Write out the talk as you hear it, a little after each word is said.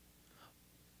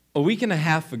A week and a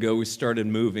half ago, we started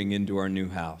moving into our new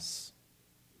house.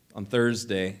 On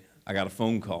Thursday, I got a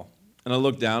phone call, and I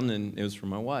looked down, and it was from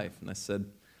my wife, and I said,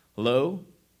 "Hello?"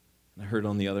 And I heard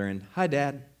on the other end, "Hi,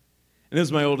 Dad." And it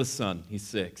was my oldest son. He's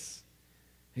 6.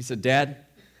 He said, "Dad,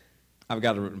 I've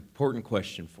got an important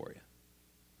question for you."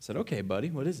 I said, "Okay,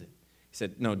 buddy, what is it?" He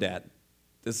said, "No, Dad,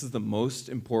 this is the most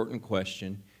important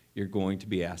question you're going to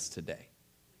be asked today."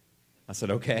 I said,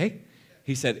 "Okay."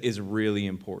 He said, "It's really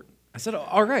important." I said,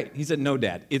 "All right." He said, "No,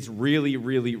 Dad, it's really,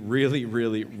 really, really,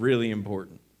 really, really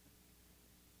important."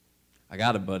 I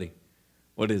got it, buddy.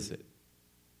 What is it?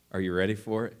 Are you ready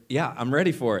for it? Yeah, I'm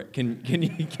ready for it.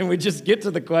 Can we just get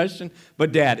to the question?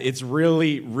 But Dad, it's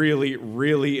really, really,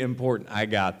 really important. I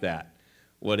got that.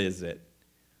 What is it?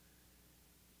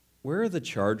 Where are the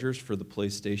chargers for the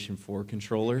PlayStation 4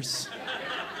 controllers?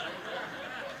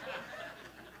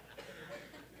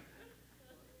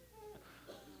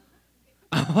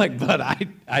 I'm like, "But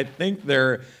I think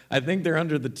they're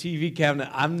under the TV cabinet.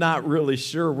 I'm not really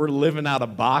sure. We're living out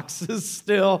of boxes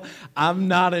still. I'm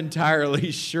not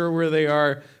entirely sure where they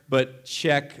are, but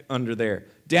check under there."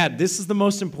 Dad, this is the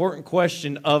most important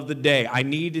question of the day. I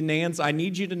need an answer. I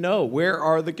need you to know, where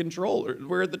are the controllers?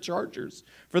 Where are the chargers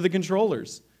for the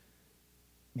controllers?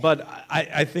 But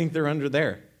I think they're under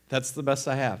there. That's the best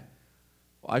I have.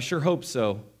 Well, I sure hope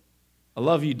so. I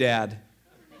love you, Dad.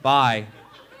 Bye.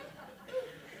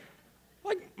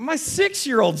 Like, my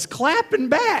 6-year-old's clapping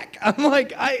back. I'm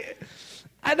like,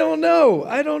 I don't know.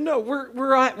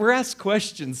 We're asked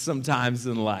questions sometimes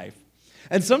in life.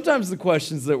 And sometimes the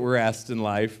questions that we're asked in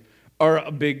life are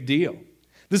a big deal.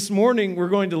 This morning, we're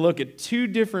going to look at 2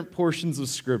 different portions of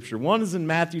Scripture. One is in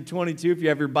Matthew 22. If you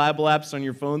have your Bible apps on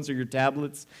your phones or your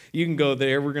tablets, you can go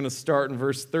there. We're going to start in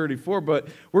verse 34. But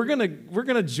we're going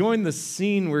to join the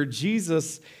scene where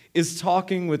Jesus is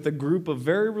talking with a group of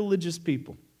very religious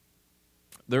people.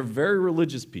 They're very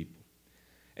religious people.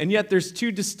 And yet there's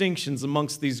 2 distinctions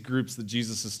amongst these groups that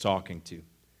Jesus is talking to.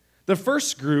 The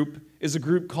first group is a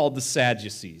group called the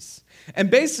Sadducees.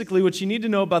 And basically what you need to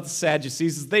know about the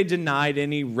Sadducees is they denied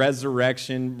any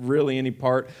resurrection, really any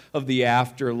part of the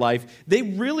afterlife. They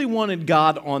really wanted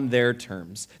God on their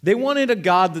terms. They wanted a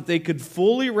God that they could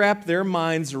fully wrap their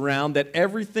minds around, that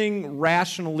everything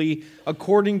rationally,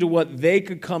 according to what they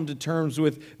could come to terms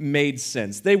with, made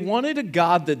sense. They wanted a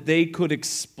God that they could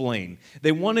explain.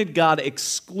 They wanted God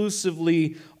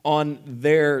exclusively on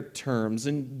their terms.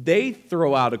 And they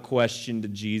throw out a question to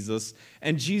Jesus,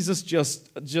 and Jesus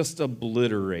just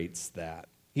obliterates that.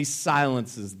 He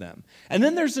silences them. And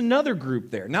then there's another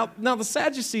group there. Now the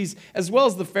Sadducees, as well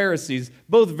as the Pharisees,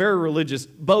 both very religious,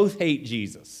 both hate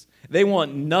Jesus. They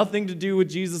want nothing to do with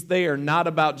Jesus. They are not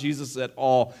about Jesus at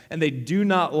all, and they do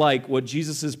not like what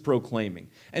Jesus is proclaiming.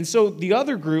 And so the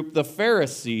other group, the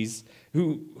Pharisees,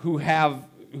 who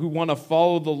want to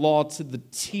follow the law to the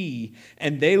T,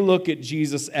 and they look at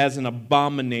Jesus as an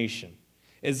abomination,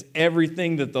 as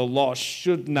everything that the law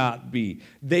should not be.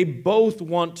 They both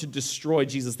want to destroy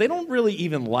Jesus. They don't really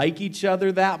even like each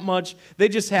other that much. They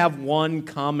just have one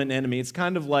common enemy. It's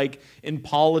kind of like in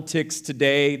politics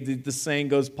today, the saying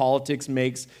goes, politics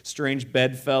makes strange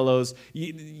bedfellows.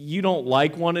 You don't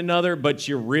like one another, but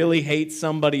you really hate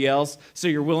somebody else, so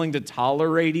you're willing to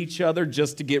tolerate each other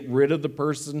just to get rid of the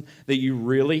person that you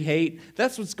really hate.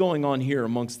 That's what's going on here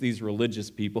amongst these religious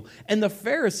people. And the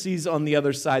Pharisees, on the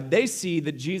other side, they see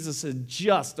that Jesus has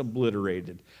just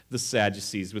obliterated the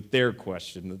Sadducees with their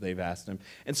question that they've asked him.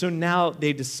 And so now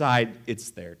they decide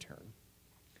it's their turn.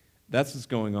 That's what's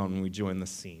going on when we join the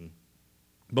scene.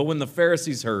 But when the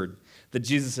Pharisees heard that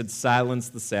Jesus had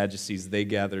silenced the Sadducees, they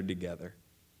gathered together.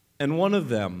 And one of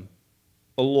them,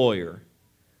 a lawyer,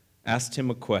 asked him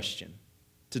a question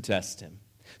to test him.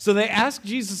 So they ask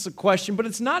Jesus a question, but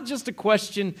it's not just a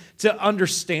question to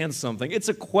understand something. It's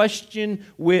a question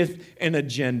with an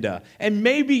agenda. And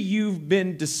maybe you've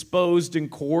been disposed in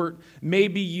court.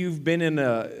 Maybe you've been in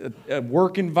a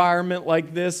work environment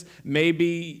like this.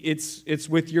 Maybe it's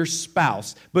with your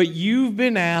spouse. But you've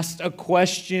been asked a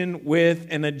question with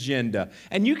an agenda.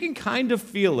 And you can kind of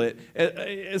feel it,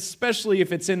 especially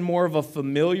if it's in more of a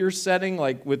familiar setting,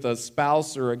 like with a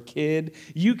spouse or a kid.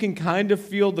 You can kind of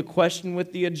feel the question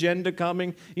with the agenda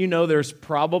coming. You know, there's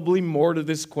probably more to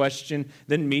this question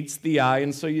than meets the eye,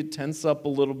 and so you tense up a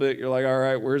little bit. You're like, all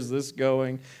right, where's this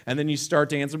going? And then you start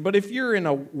to answer. But if you're in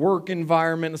a work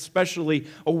environment, especially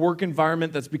a work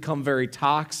environment that's become very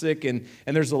toxic, and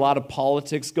there's a lot of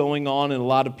politics going on, and a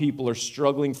lot of people are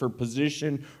struggling for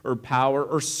position or power,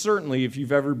 or certainly if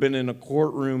you've ever been in a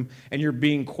courtroom and you're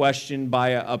being questioned by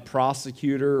a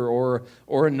prosecutor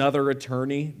or another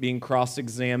attorney being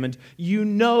cross-examined, you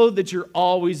know that you're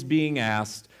always being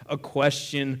asked a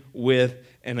question with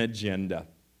an agenda.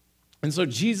 And so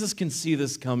Jesus can see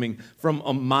this coming from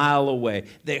a mile away.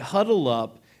 They huddle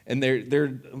up, and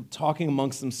they're talking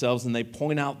amongst themselves, and they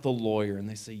point out the lawyer, and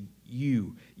they say,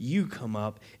 you come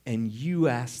up, and you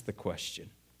ask the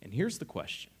question. And here's the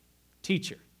question.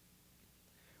 Teacher,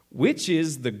 which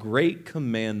is the great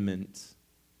commandment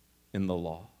in the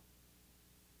law?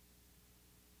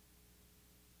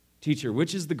 Teacher,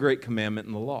 which is the great commandment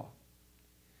in the law?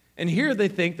 And here they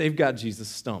think they've got Jesus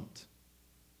stumped.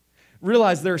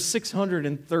 Realize there are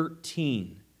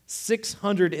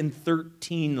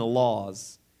 613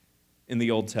 laws in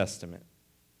the Old Testament.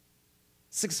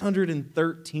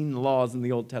 613 laws in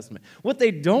the Old Testament. What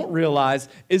they don't realize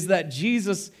is that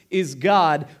Jesus is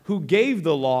God who gave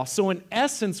the law. So in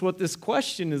essence, what this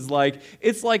question is like,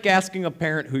 it's like asking a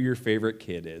parent who your favorite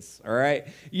kid is, all right?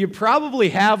 You probably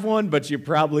have one, but you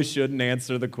probably shouldn't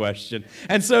answer the question.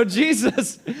 And so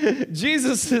Jesus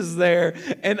is there,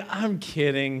 and I'm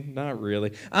kidding, not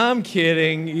really. I'm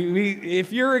kidding.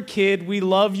 If you're a kid, we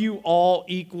love you all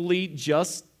equally,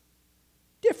 just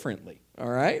differently, all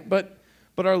right? But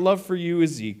our love for you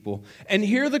is equal. And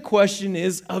here the question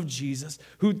is of Jesus,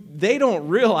 who they don't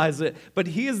realize it, but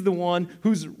he is the one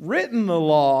who's written the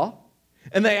law.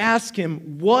 And they ask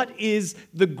him, what is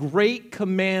the great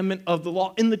commandment of the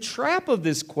law? And the trap of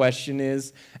this question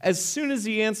is, as soon as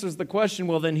he answers the question,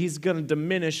 well, then he's going to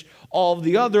diminish all of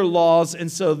the other laws.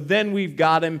 And so then we've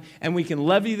got him, and we can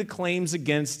levy the claims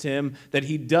against him that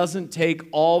he doesn't take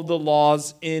all the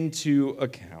laws into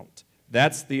account.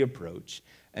 That's the approach.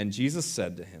 And Jesus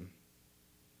said to him,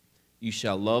 you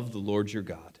shall love the Lord your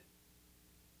God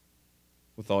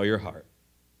with all your heart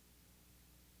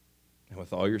and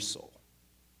with all your soul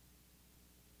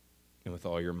and with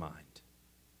all your mind.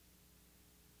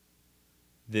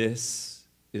 This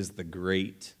is the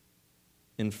great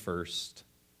and first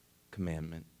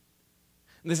commandment.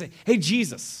 And they say, hey,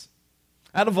 Jesus,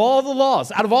 out of all the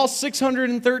laws, out of all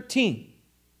 613,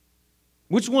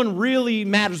 which one really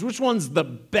matters? Which one's the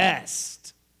best?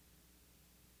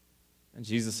 And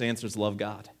Jesus answers, love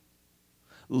God.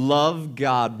 Love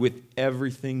God with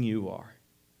everything you are.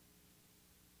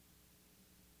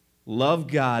 Love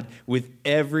God with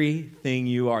everything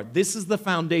you are. This is the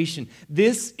foundation.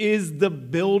 This is the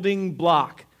building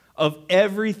block of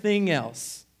everything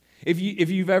else. If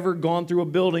you've ever gone through a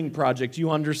building project,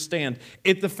 you understand.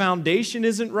 If the foundation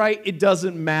isn't right, it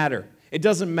doesn't matter. It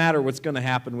doesn't matter what's going to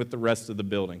happen with the rest of the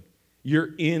building.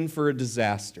 You're in for a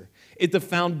disaster. If the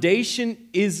foundation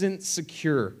isn't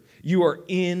secure, you are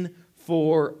in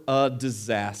for a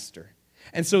disaster.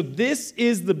 And so this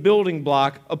is the building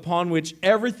block upon which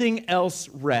everything else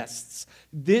rests.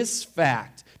 This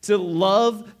fact, to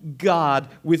love God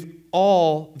with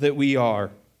all that we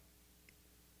are.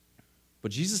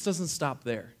 But Jesus doesn't stop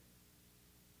there.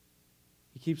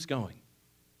 He keeps going.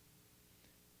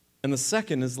 And the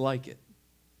second is like it.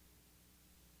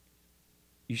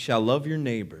 You shall love your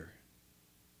neighbor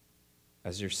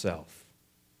as yourself.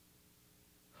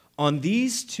 On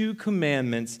these two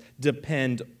commandments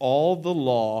depend all the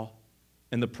law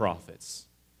and the prophets.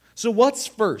 So what's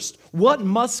first? What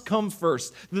must come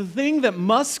first? The thing that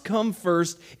must come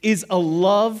first is a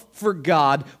love for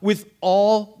God with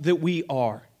all that we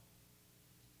are.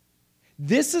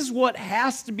 This is what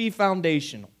has to be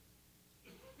foundational.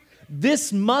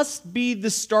 This must be the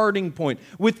starting point.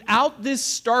 Without this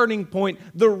starting point,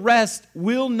 the rest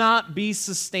will not be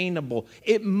sustainable.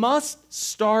 It must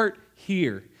start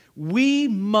here. We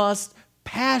must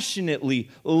passionately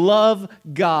love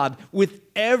God with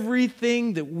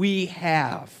everything that we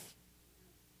have.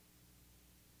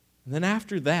 And then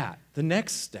after that, the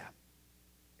next step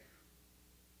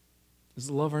is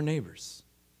to love our neighbors.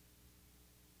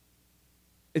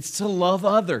 It's to love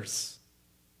others.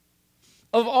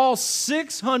 Of all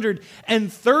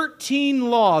 613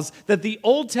 laws that the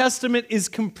Old Testament is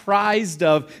comprised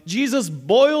of, Jesus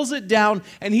boils it down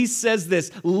and he says this: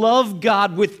 love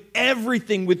God with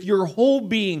everything, with your whole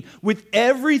being, with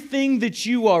everything that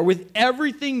you are, with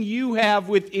everything you have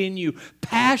within you.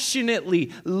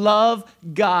 Passionately love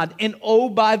God. And oh,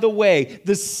 by the way,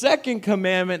 the second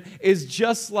commandment is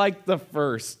just like the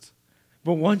first.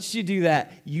 But once you do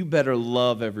that, you better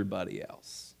love everybody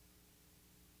else.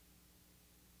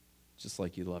 Just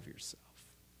like you love yourself.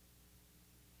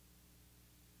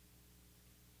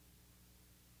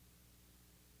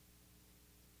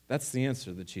 That's the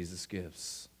answer that Jesus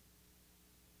gives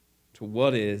to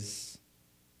what is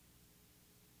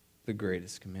the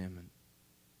greatest commandment.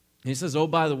 He says, oh,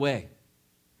 by the way,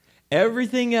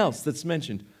 everything else that's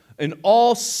mentioned in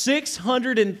all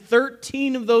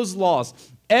 613 of those laws,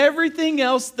 Everything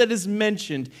else that is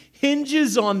mentioned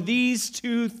hinges on these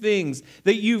two things,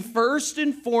 that you first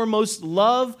and foremost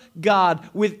love God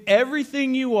with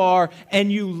everything you are, and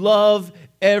you love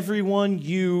everyone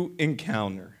you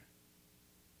encounter.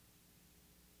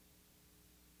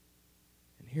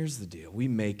 And here's the deal. We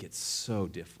make it so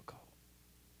difficult.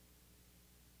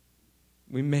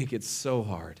 We make it so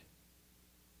hard.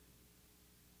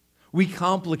 We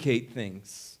complicate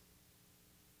things.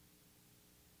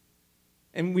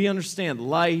 And we understand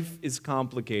life is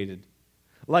complicated.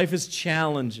 Life is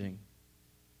challenging.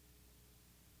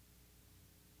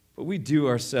 But we do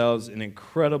ourselves an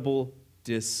incredible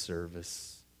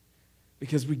disservice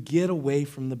because we get away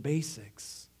from the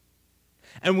basics.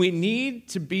 And we need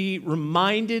to be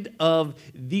reminded of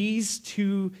these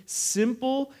two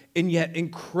simple and yet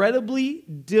incredibly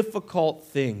difficult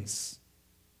things.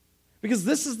 Because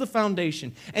this is the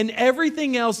foundation, and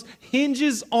everything else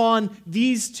hinges on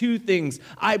these two things.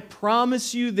 I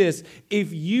promise you this,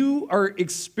 if you are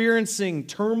experiencing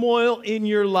turmoil in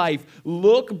your life,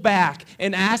 look back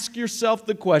and ask yourself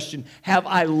the question, have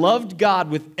I loved God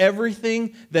with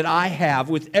everything that I have,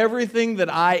 with everything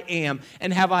that I am,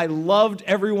 and have I loved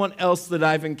everyone else that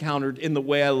I've encountered in the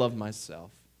way I love myself?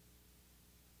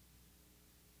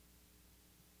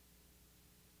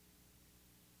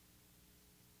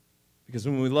 Because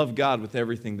when we love God with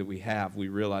everything that we have, we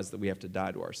realize that we have to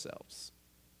die to ourselves.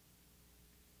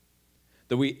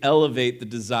 That we elevate the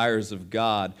desires of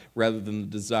God rather than the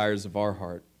desires of our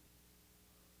heart.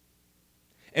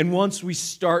 And once we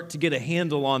start to get a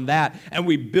handle on that and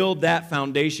we build that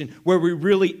foundation where we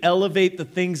really elevate the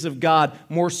things of God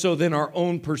more so than our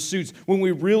own pursuits, when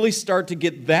we really start to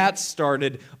get that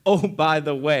started, oh, by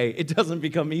the way, it doesn't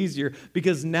become easier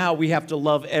because now we have to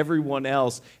love everyone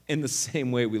else in the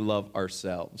same way we love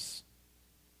ourselves.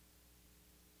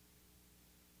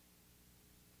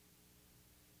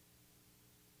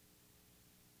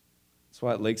 That's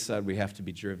why at Lakeside we have to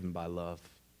be driven by love.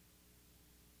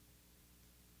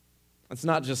 It's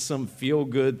not just some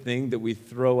feel-good thing that we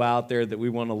throw out there that we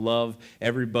want to love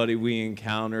everybody we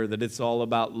encounter, that it's all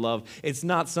about love. It's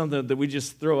not something that we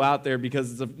just throw out there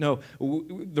because no,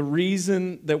 the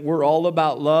reason that we're all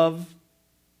about love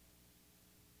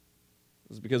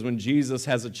is because when Jesus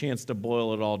has a chance to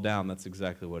boil it all down, that's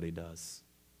exactly what he does.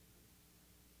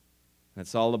 And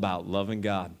it's all about loving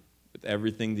God with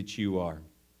everything that you are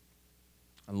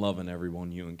and loving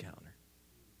everyone you encounter.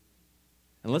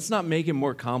 And let's not make it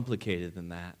more complicated than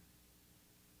that.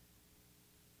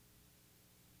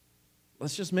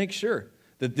 Let's just make sure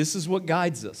that this is what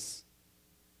guides us.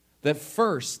 That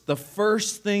first, the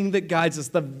first thing that guides us,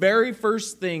 the very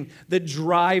first thing that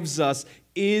drives us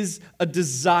is a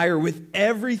desire with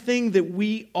everything that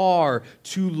we are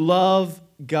to love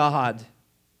God.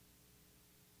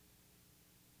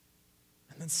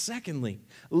 And then secondly,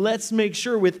 let's make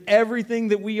sure with everything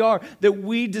that we are that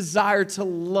we desire to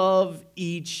love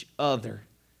each other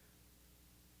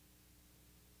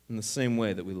in the same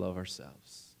way that we love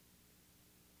ourselves.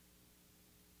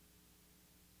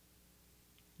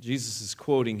 Jesus is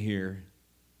quoting here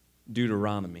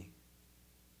Deuteronomy.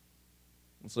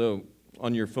 So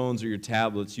on your phones or your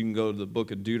tablets, you can go to the book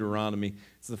of Deuteronomy.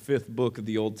 It's the 5th book of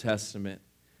the Old Testament.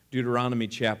 Deuteronomy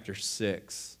chapter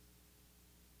 6.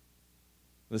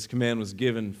 This command was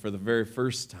given for the very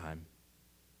first time.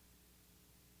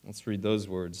 Let's read those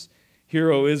words. Hear,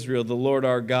 O Israel, the Lord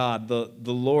our God, the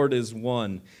Lord is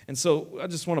one. And so I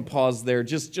just want to pause there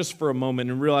just for a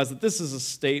moment and realize that this is a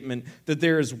statement that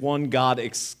there is one God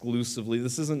exclusively.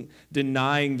 This isn't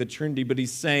denying the Trinity, but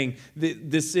he's saying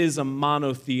that this is a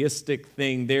monotheistic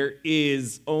thing. There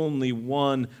is only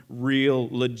one real,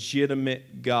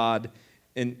 legitimate God.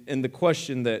 And the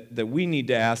question that we need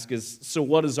to ask is, so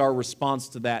what does our response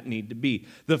to that need to be?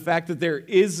 The fact that there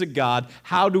is a God,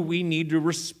 how do we need to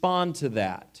respond to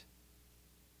that?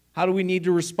 How do we need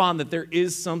to respond that there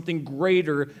is something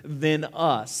greater than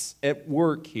us at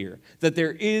work here? That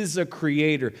there is a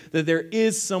creator, that there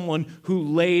is someone who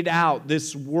laid out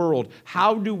this world.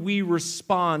 How do we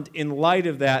respond in light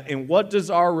of that? And what does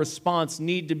our response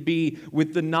need to be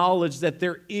with the knowledge that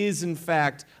there is, in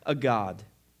fact, a God?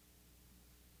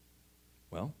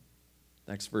 Well,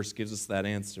 next verse gives us that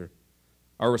answer.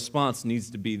 Our response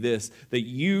needs to be this, that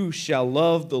you shall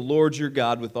love the Lord your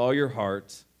God with all your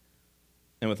heart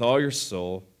and with all your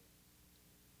soul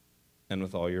and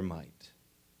with all your might.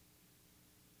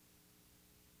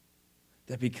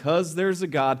 That because there's a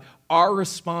God, our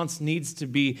response needs to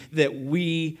be that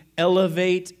we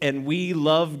elevate and we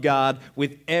love God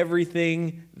with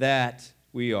everything that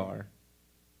we are.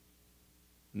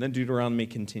 And then Deuteronomy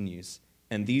continues.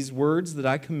 And these words that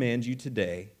I command you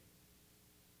today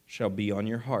shall be on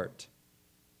your heart.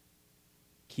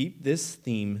 Keep this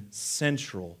theme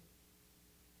central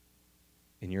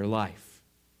in your life.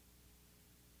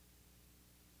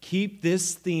 Keep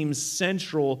this theme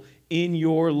central in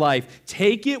your life.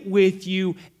 Take it with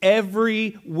you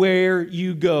everywhere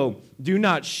you go. Do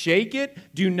not shake it.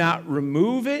 Do not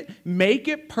remove it. Make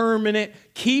it permanent.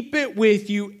 Keep it with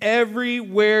you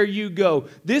everywhere you go.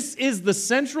 This is the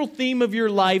central theme of your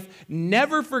life.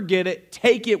 Never forget it.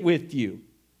 Take it with you.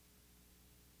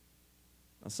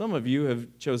 Now, some of you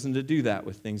have chosen to do that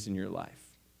with things in your life,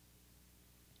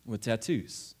 with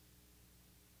tattoos.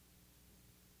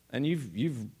 And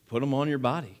you've put them on your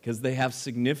body because they have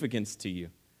significance to you.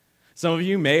 Some of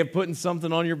you may have put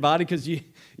something on your body because you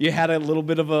had a little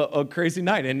bit of a crazy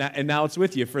night, and now it's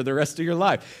with you for the rest of your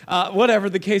life. Whatever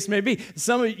the case may be.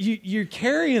 Some of you, you're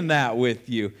carrying that with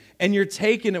you, and you're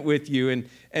taking it with you.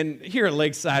 And here at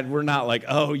Lakeside, we're not like,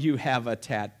 oh, you have a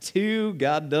tattoo,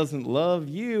 God doesn't love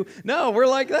you. No, we're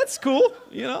like, that's cool.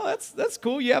 You know, that's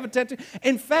cool. You have a tattoo.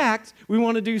 In fact, we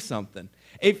want to do something.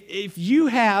 If you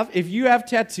have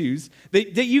tattoos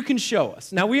that you can show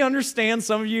us. Now, we understand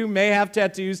some of you may have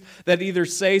tattoos that either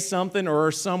say something or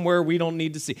are somewhere we don't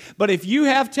need to see. But if you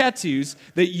have tattoos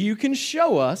that you can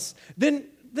show us, then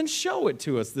show it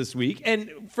to us this week.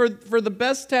 And for the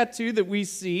best tattoo that we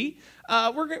see,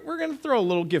 we're going to throw a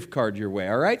little gift card your way,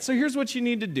 all right? So here's what you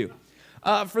need to do.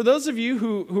 For those of you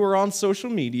who are on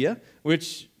social media,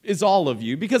 which is all of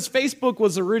you, because Facebook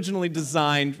was originally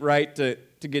designed, right, to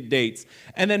get dates.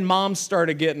 And then moms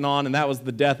started getting on, and that was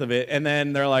the death of it. And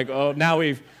then they're like, oh, now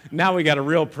we got a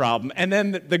real problem. And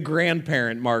then the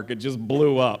grandparent market just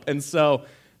blew up. And so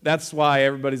that's why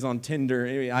everybody's on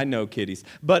Tinder. I know kiddies.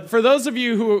 But for those of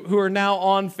you who are now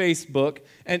on Facebook,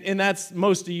 and that's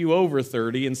most of you over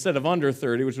 30 instead of under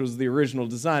 30, which was the original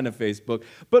design of Facebook,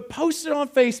 but post it on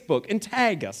Facebook and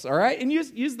tag us, all right? And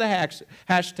use the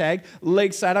hashtag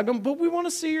Lakeside Algoma. But we want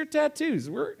to see your tattoos.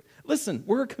 Listen,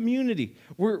 we're a community.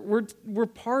 We're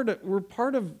part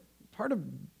of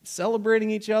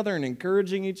celebrating each other and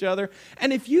encouraging each other.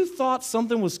 And if you thought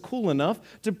something was cool enough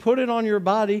to put it on your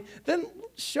body, then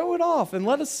show it off and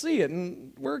let us see it.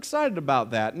 And we're excited about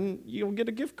that. And you'll get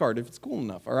a gift card if it's cool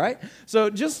enough, all right?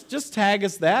 So just tag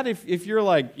us that. If you're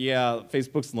like, yeah,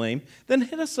 Facebook's lame, then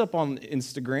hit us up on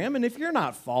Instagram. And if you're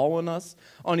not following us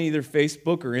on either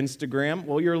Facebook or Instagram,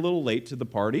 well, you're a little late to the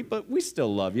party, but we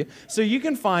still love you. So you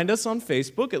can find us on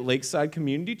Facebook at Lakeside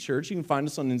Community Church. You can find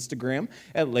us on Instagram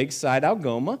at Lakeside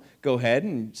Algoma. Go ahead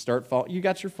and start following. You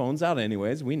got your phones out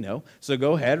anyways, we know. So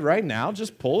go ahead right now,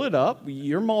 just pull it up.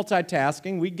 You're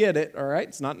multitasking. We get it, all right?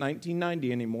 It's not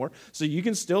 1990 anymore. So you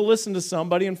can still listen to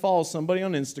somebody and follow somebody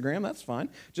on Instagram. That's fine.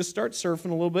 Just start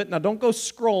surfing a little bit. Now, don't go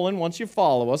scrolling once you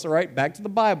follow us, all right? Back to the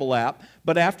Bible app.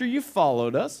 But after you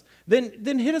followed us,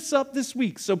 then hit us up this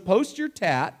week. So post your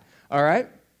tat, all right?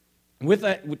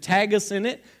 Tag us in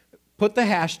it. Put the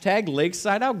hashtag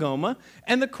Lakeside Algoma.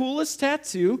 And the coolest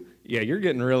tattoo, yeah, you're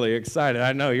getting really excited.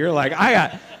 I know. You're like,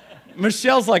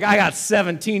 Michelle's like, I got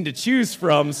 17 to choose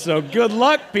from, so good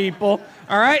luck, people.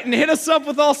 All right, and hit us up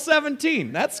with all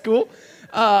 17. That's cool.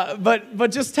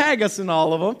 But just tag us in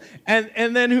all of them,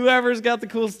 and then whoever's got the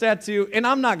coolest tattoo, and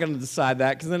I'm not going to decide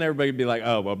that, because then everybody would be like,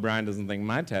 oh, well, Brian doesn't think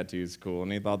my tattoo is cool,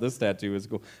 and he thought this tattoo was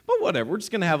cool. But whatever, we're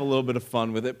just going to have a little bit of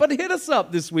fun with it. But hit us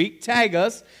up this week, tag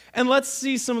us, and let's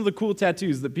see some of the cool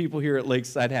tattoos that people here at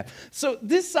Lakeside have. So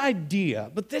this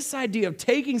idea of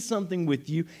taking something with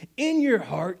you in your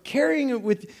heart, carrying it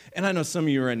with you, and I know some of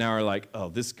you right now are like, oh,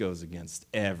 this goes against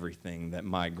everything that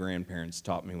my grandparents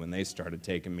taught me when they started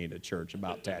taking me to church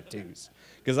about tattoos,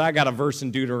 because I got a verse in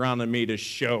Deuteronomy to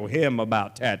show him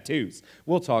about tattoos.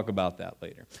 We'll talk about that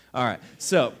later. All right,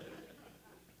 so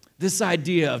this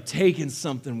idea of taking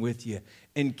something with you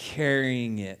and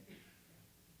carrying it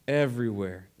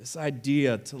everywhere, this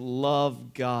idea to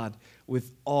love God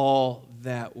with all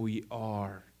that we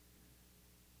are,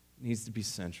 needs to be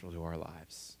central to our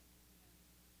lives.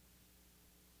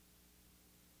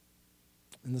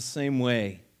 In the same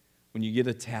way, when you get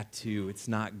a tattoo, it's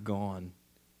not gone.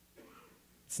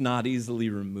 It's not easily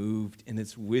removed, and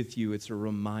it's with you. It's a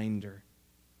reminder.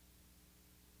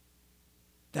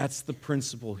 That's the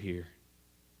principle here.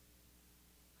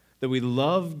 That we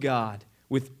love God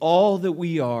with all that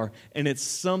we are, and it's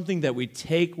something that we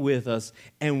take with us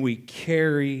and we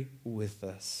carry with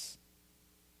us.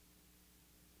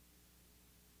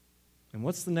 And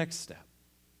what's the next step?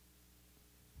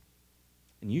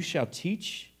 And you shall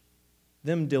teach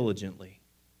them diligently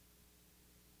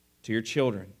to your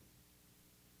children,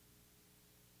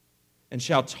 and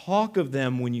shall talk of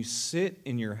them when you sit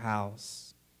in your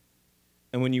house,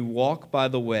 and when you walk by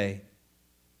the way,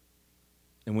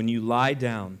 and when you lie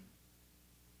down,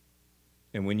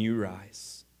 and when you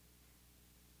rise.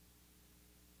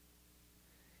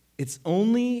 It's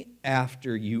only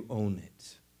after you own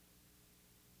it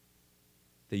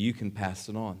that you can pass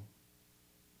it on.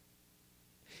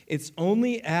 It's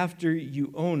only after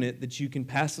you own it that you can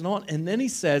pass it on. And then he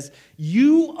says,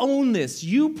 you own this,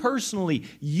 you personally,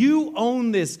 you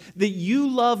own this, that you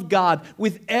love God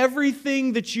with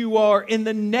everything that you are. And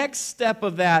the next step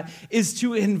of that is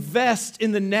to invest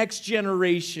in the next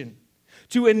generation,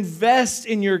 to invest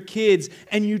in your kids,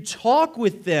 and you talk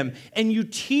with them, and you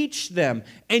teach them,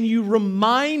 and you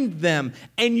remind them,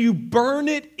 and you burn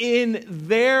it in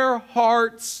their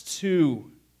hearts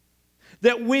too.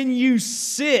 That when you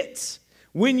sit,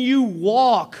 when you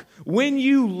walk, when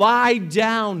you lie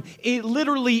down, it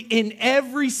literally in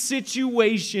every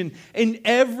situation, in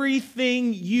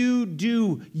everything you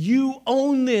do, you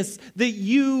own this, that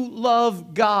you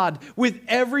love God with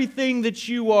everything that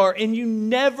you are, and you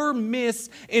never miss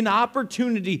an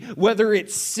opportunity, whether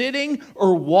it's sitting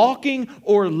or walking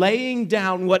or laying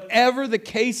down, whatever the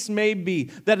case may be.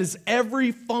 That is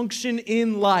every function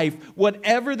in life,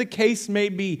 whatever the case may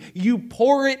be, you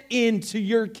pour it into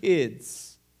your kids,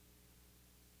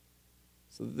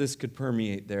 so that this could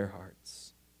permeate their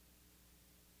hearts.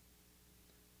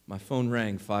 My phone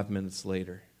rang 5 minutes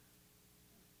later.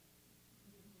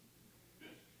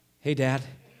 Hey, Dad.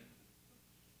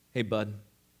 Hey, bud.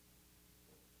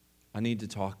 I need to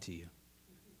talk to you.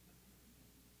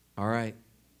 All right.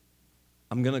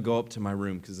 I'm going to go up to my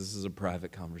room because this is a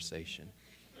private conversation.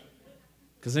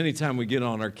 Because anytime we get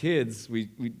on our kids, we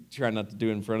try not to do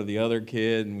it in front of the other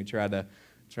kid, and we try to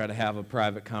have a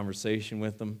private conversation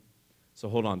with them. So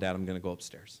hold on, Dad, I'm going to go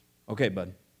upstairs. Okay,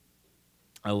 bud.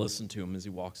 I listen to him as he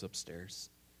walks upstairs.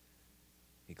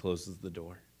 He closes the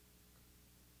door.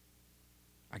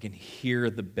 I can hear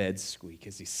the bed squeak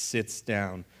as he sits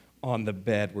down on the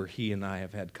bed where he and I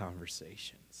have had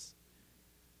conversations.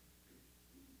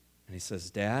 And he says,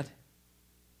 Dad,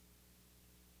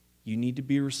 you need to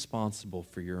be responsible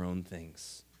for your own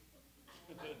things.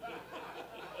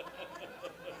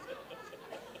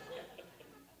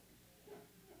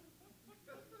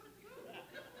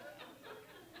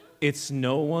 It's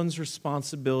no one's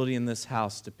responsibility in this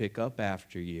house to pick up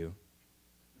after you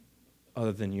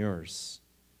other than yours.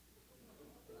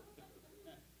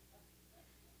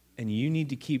 And you need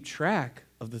to keep track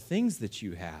of the things that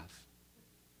you have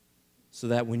so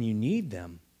that when you need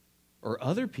them or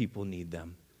other people need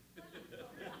them,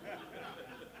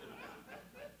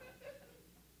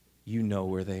 you know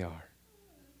where they are.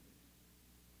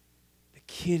 The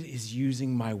kid is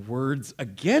using my words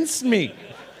against me.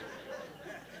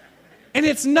 And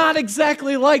it's not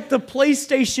exactly like the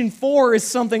PlayStation 4 is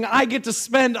something I get to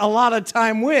spend a lot of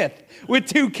time with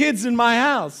 2 kids in my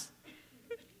house.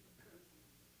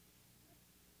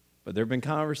 But there have been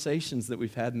conversations that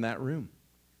we've had in that room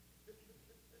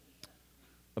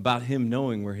about him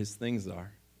knowing where his things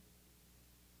are,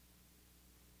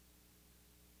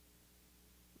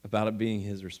 about it being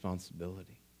his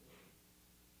responsibility.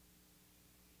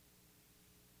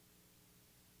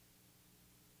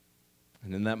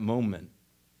 And in that moment,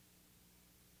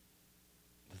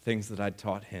 the things that I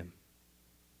taught him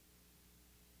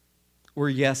were,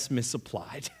 yes,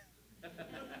 misapplied,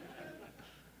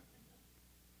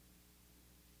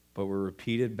 but were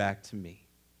repeated back to me.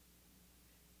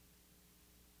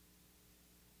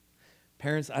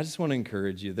 Parents, I just want to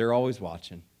encourage you. They're always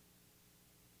watching.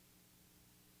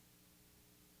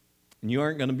 And you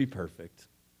aren't going to be perfect.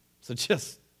 So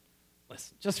just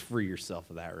free yourself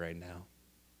of that right now.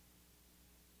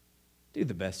 Do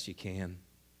the best you can.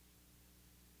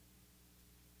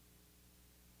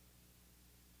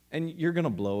 And you're going to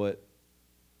blow it.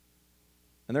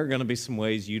 And there are going to be some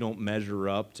ways you don't measure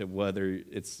up to whether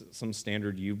it's some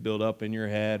standard you've built up in your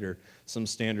head or some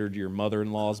standard your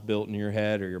mother-in-law's built in your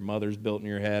head or your mother's built in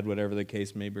your head, whatever the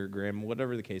case may be, or grandma,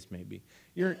 whatever the case may be.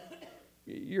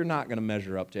 You're not going to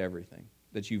measure up to everything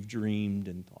that you've dreamed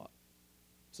and thought.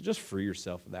 So just free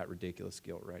yourself of that ridiculous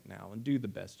guilt right now and do the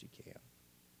best you can.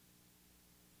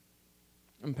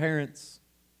 And parents,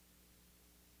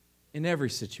 in every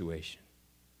situation,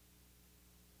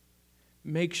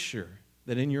 make sure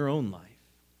that in your own life,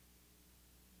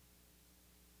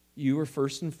 you are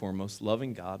first and foremost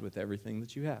loving God with everything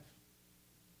that you have.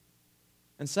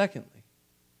 And secondly,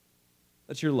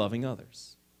 that you're loving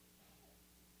others.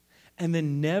 And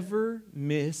then never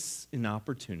miss an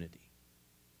opportunity.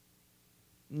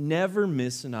 Never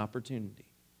miss an opportunity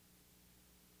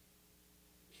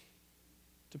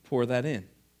to pour that in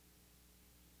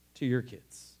to your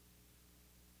kids.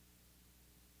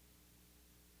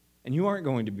 And you aren't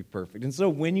going to be perfect. And so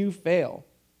when you fail,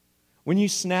 when you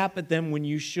snap at them when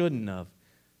you shouldn't have,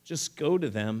 Just go to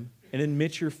them and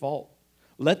admit your fault.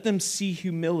 Let them see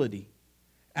humility.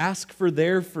 Ask for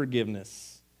their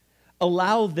forgiveness.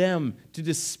 Allow them to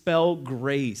dispel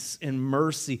grace and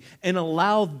mercy, and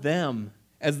allow them,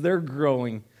 as they're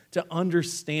growing, to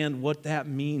understand what that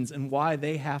means and why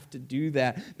they have to do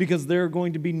that, because there are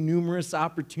going to be numerous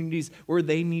opportunities where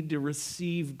they need to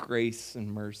receive grace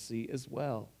and mercy as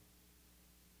well.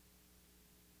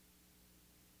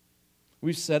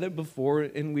 We've said it before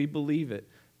and we believe it.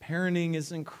 Parenting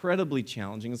is incredibly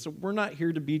challenging, and so we're not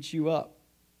here to beat you up.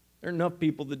 There are enough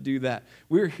people that do that.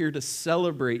 We're here to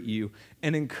celebrate you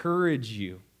and encourage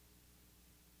you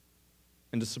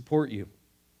and to support you.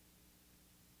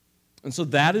 And so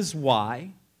that is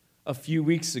why a few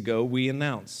weeks ago we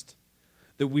announced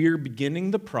that we are beginning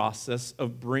the process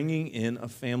of bringing in a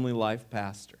family life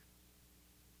pastor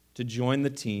to join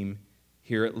the team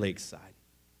here at Lakeside.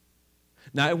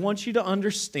 Now, I want you to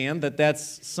understand that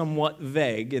that's somewhat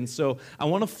vague, and so I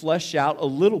want to flesh out a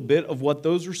little bit of what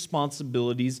those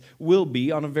responsibilities will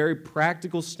be on a very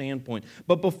practical standpoint.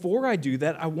 But before I do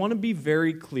that, I want to be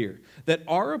very clear that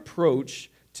our approach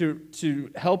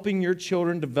to helping your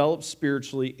children develop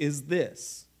spiritually is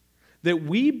this, that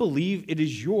we believe it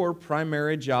is your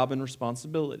primary job and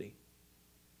responsibility,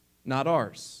 not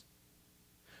ours.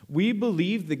 We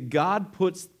believe that God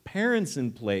puts parents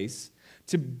in place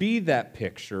to be that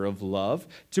picture of love,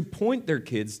 to point their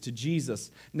kids to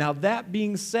Jesus. Now, that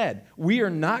being said, we are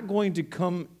not going to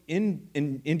come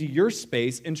into your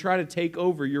space and try to take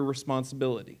over your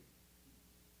responsibility.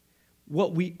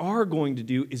 What we are going to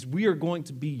do is we are going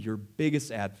to be your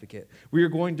biggest advocate. We are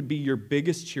going to be your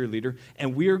biggest cheerleader,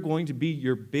 and we are going to be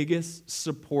your biggest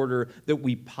supporter that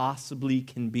we possibly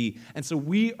can be. And so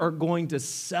we are going to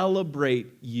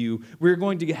celebrate you. We're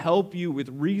going to help you with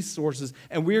resources,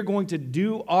 and we are going to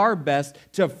do our best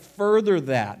to further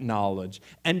that knowledge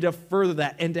and to further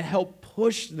that and to help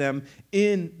push them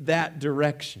in that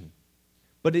direction.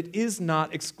 But it is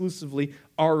not exclusively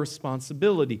our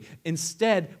responsibility.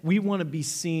 Instead, we want to be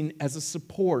seen as a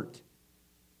support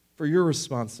for your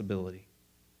responsibility.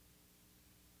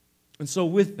 And so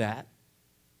with that,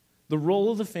 the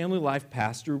role of the family life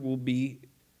pastor will be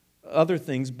other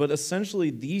things, but essentially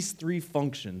these three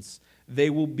functions, they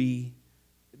will be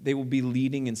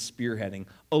leading and spearheading,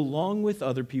 along with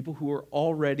other people who are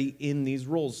already in these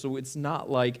roles. So it's not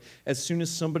like as soon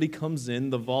as somebody comes in,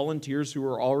 the volunteers who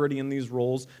are already in these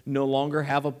roles no longer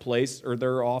have a place or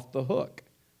they're off the hook.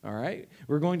 All right?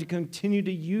 We're going to continue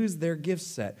to use their gift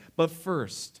set. But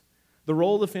first, the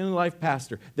role of the family life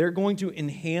pastor, they're going to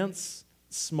enhance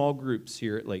small groups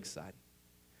here at Lakeside.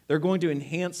 They're going to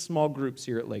enhance small groups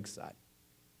here at Lakeside.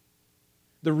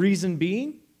 The reason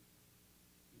being,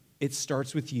 it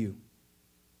starts with you.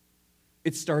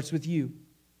 It starts with you.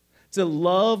 To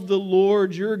love the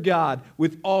Lord your God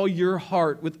with all your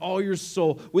heart, with all your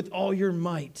soul, with all your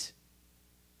might.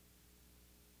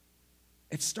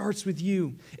 It starts with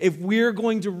you. If we're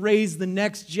going to raise the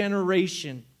next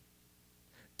generation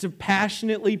to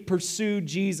passionately pursue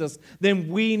Jesus, then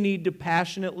we need to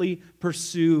passionately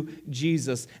pursue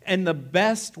Jesus. And the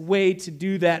best way to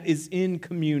do that is in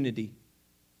community.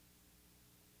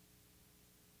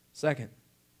 Second,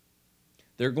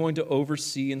 they're going to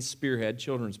oversee and spearhead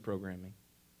children's programming.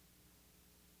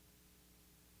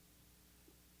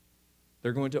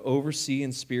 They're going to oversee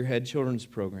and spearhead children's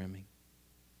programming.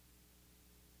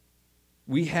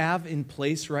 We have in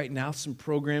place right now some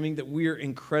programming that we are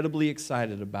incredibly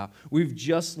excited about. We've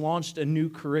just launched a new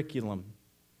curriculum.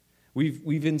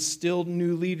 We've instilled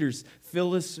new leaders.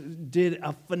 Phyllis did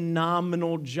a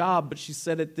phenomenal job, but she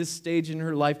said at this stage in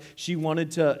her life, she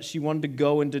wanted to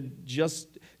go into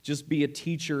just be a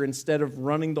teacher instead of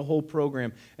running the whole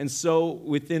program. And so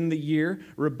within the year,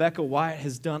 Rebecca Wyatt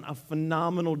has done a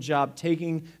phenomenal job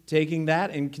taking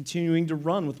that and continuing to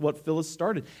run with what Phyllis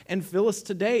started. And Phyllis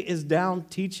today is down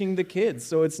teaching the kids.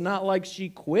 So it's not like she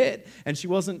quit and she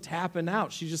wasn't tapping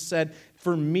out. She just said,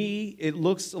 for me, it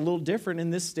looks a little different in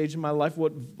this stage of my life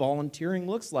what volunteering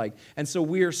looks like. And so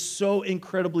we are so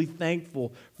incredibly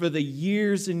thankful for the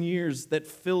years and years that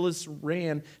Phyllis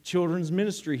ran children's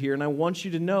ministry here. And I want you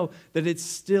to know that it's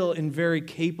still in very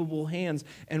capable hands.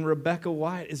 And Rebecca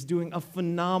Wyatt is doing a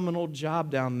phenomenal job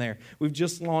down there. We've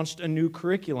just launched a new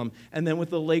curriculum. And then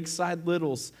with the Lakeside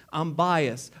Littles, I'm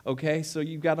biased, okay? So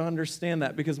you've got to understand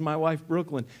that because my wife,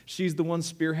 Brooklyn, she's the one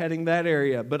spearheading that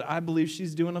area. But I believe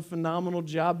she's doing a phenomenal phenomenal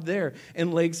job there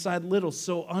in Lakeside Little.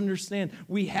 So understand,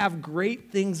 we have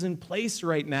great things in place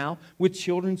right now with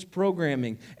children's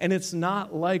programming. And it's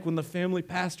not like when the family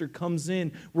pastor comes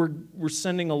in, we're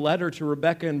sending a letter to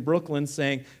Rebecca in Brooklyn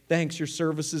saying, thanks, your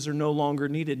services are no longer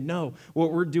needed. No,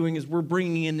 what we're doing is we're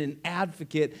bringing in an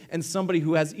advocate and somebody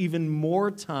who has even more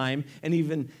time and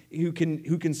even who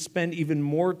can spend even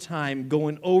more time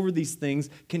going over these things,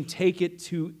 can take it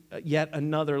to yet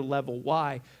another level.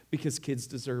 Why? Because kids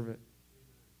deserve it.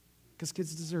 Because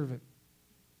kids deserve it.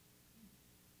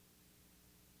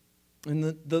 And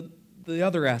the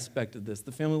other aspect of this,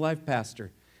 the family life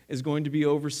pastor, is going to be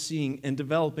overseeing and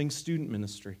developing student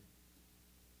ministry.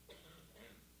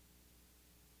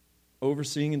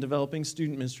 Overseeing and developing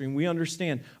student ministry. And we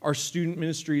understand our student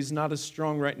ministry is not as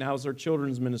strong right now as our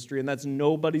children's ministry, and that's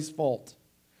nobody's fault.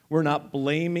 We're not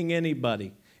blaming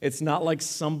anybody. It's not like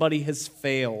somebody has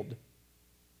failed.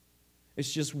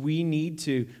 It's just we need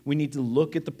to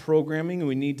look at the programming, and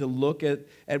we need to look at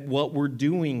what we're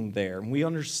doing there. And we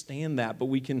understand that, but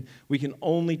we can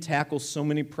only tackle so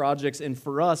many projects. And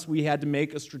for us, we had to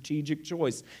make a strategic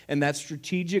choice. And that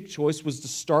strategic choice was to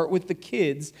start with the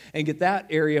kids and get that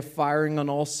area firing on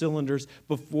all cylinders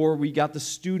before we got the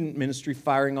student ministry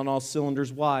firing on all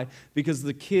cylinders. Why? Because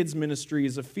the kids ministry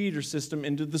is a feeder system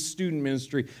into the student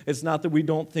ministry. It's not that we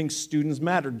don't think students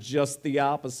matter, just the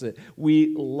opposite.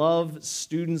 We love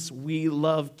students, we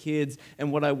love kids,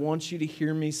 and what I want you to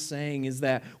hear me saying is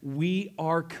that we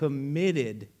are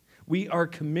committed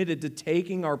to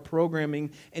taking our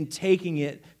programming and taking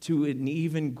it to an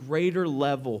even greater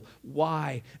level.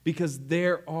 Why? Because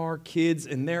there are kids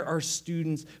and there are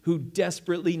students who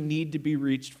desperately need to be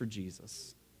reached for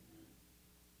Jesus.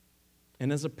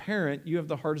 And as a parent, you have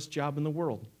the hardest job in the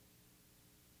world.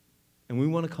 And we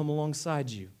want to come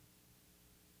alongside you.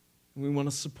 And we want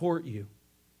to support you.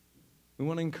 We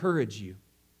want to encourage you,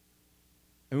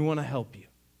 and we want to help you.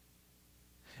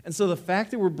 And so the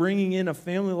fact that we're bringing in a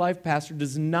family life pastor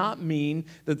does not mean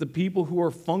that the people who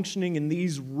are functioning in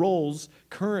these roles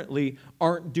currently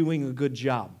aren't doing a good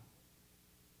job.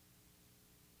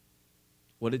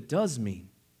 What it does mean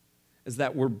is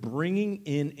that we're bringing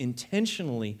in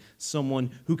intentionally someone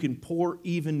who can pour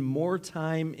even more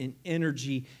time and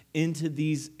energy into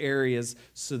these areas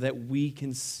so that we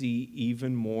can see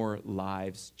even more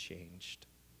lives changed.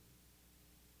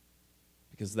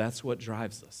 Because that's what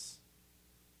drives us.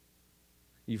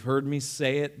 You've heard me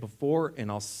say it before, and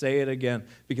I'll say it again,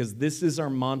 because this is our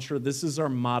mantra, this is our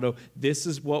motto, this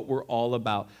is what we're all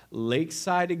about.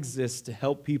 Lakeside exists to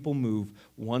help people move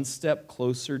one step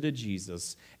closer to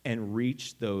Jesus and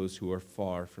reach those who are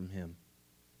far from Him.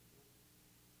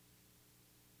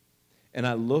 And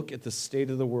I look at the state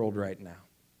of the world right now,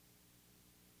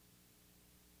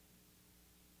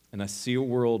 and I see a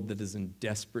world that is in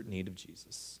desperate need of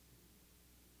Jesus.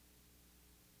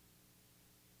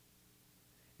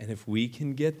 And if we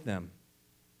can get them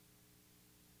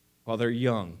while they're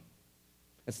young,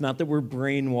 it's not that we're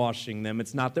brainwashing them,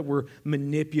 it's not that we're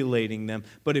manipulating them,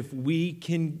 but if we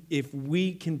can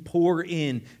pour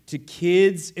in to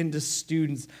kids and to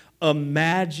students,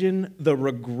 imagine the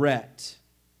regret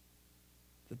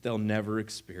that they'll never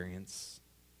experience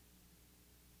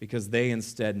because they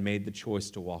instead made the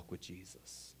choice to walk with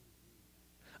Jesus.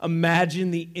 Imagine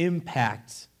the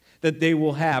impact that they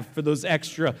will have for those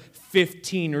extra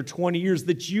 15 or 20 years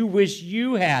that you wish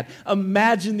you had.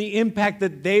 Imagine the impact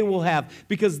that they will have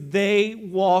because they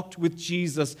walked with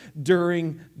Jesus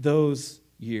during those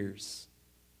years.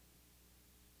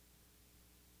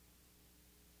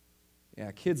 Yeah,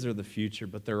 kids are the future,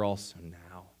 but they're also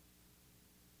now.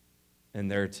 And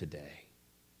they're today.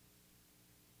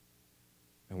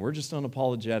 And we're just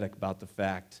unapologetic about the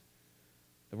fact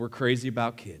that we're crazy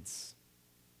about kids.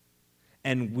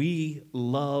 And we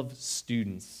love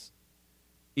students.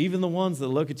 Even the ones that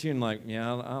look at you and like,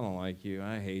 yeah, I don't like you.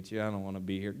 I hate you. I don't want to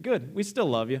be here. Good. We still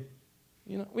love you.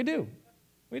 You know, we do.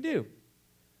 We do.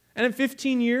 And in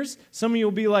 15 years, some of you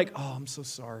will be like, oh, I'm so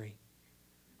sorry.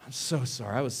 I'm so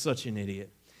sorry. I was such an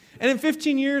idiot. And in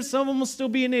 15 years, some of them will still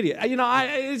be an idiot. You know,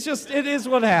 it is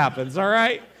what happens, all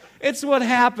right? It's what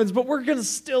happens, but we're going to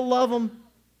still love them.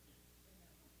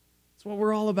 It's what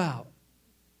we're all about.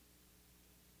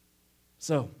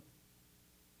 So,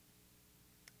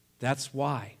 that's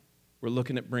why we're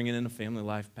looking at bringing in a family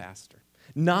life pastor.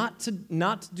 Not to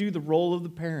do the role of the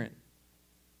parent,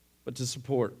 but to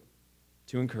support,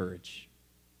 to encourage,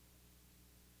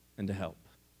 and to help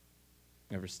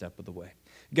every step of the way.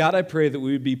 God, I pray that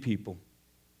we would be people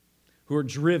who are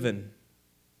driven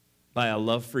by a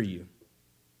love for you.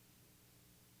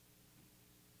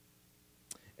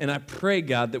 And I pray,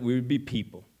 God, that we would be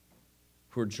people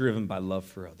who are driven by love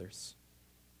for others.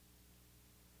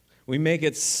 We make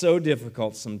it so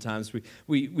difficult sometimes.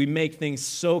 We make things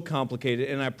so complicated.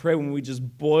 And I pray when we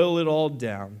just boil it all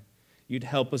down, you'd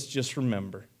help us just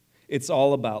remember it's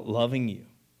all about loving you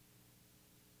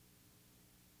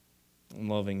and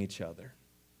loving each other.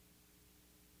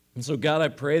 And so, God, I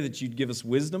pray that you'd give us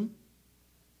wisdom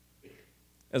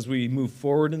as we move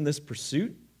forward in this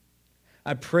pursuit.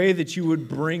 I pray that you would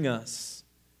bring us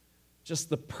just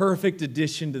the perfect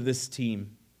addition to this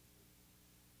team.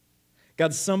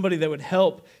 God, somebody that would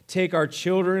help take our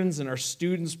children's and our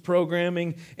students'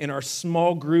 programming and our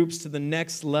small groups to the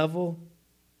next level.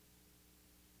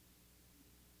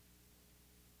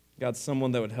 God,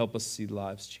 someone that would help us see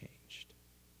lives changed.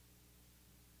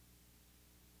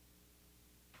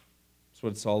 That's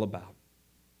what it's all about.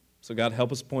 So God,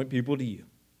 help us point people to you.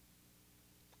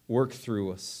 Work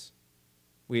through us,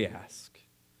 we ask,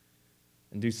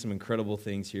 and do some incredible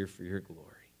things here for your glory.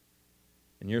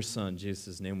 In your Son,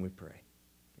 Jesus' name we pray.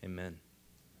 Amen.